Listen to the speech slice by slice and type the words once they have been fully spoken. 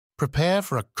Prepare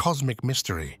for a cosmic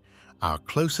mystery. Our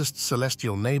closest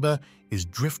celestial neighbor is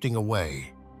drifting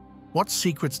away. What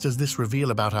secrets does this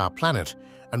reveal about our planet,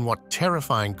 and what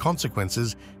terrifying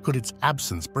consequences could its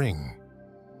absence bring?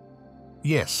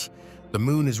 Yes, the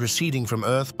Moon is receding from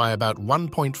Earth by about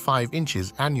 1.5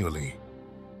 inches annually.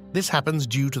 This happens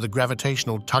due to the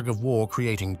gravitational tug-of-war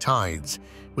creating tides,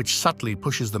 which subtly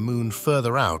pushes the Moon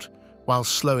further out while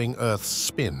slowing Earth's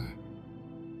spin.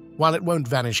 While it won't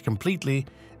vanish completely,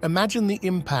 imagine the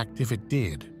impact if it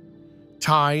did.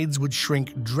 Tides would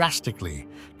shrink drastically,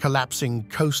 collapsing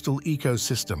coastal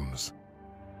ecosystems.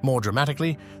 More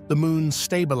dramatically, the Moon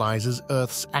stabilizes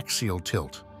Earth's axial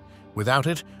tilt. Without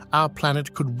it, our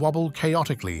planet could wobble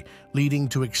chaotically, leading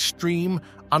to extreme,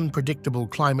 unpredictable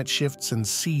climate shifts and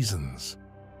seasons.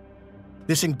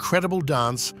 This incredible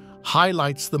dance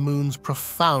highlights the Moon's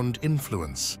profound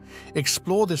influence.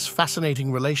 Explore this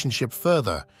fascinating relationship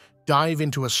further, dive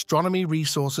into astronomy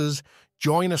resources,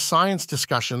 join a science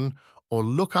discussion, or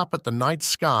look up at the night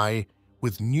sky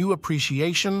with new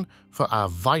appreciation for our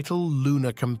vital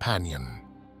lunar companion.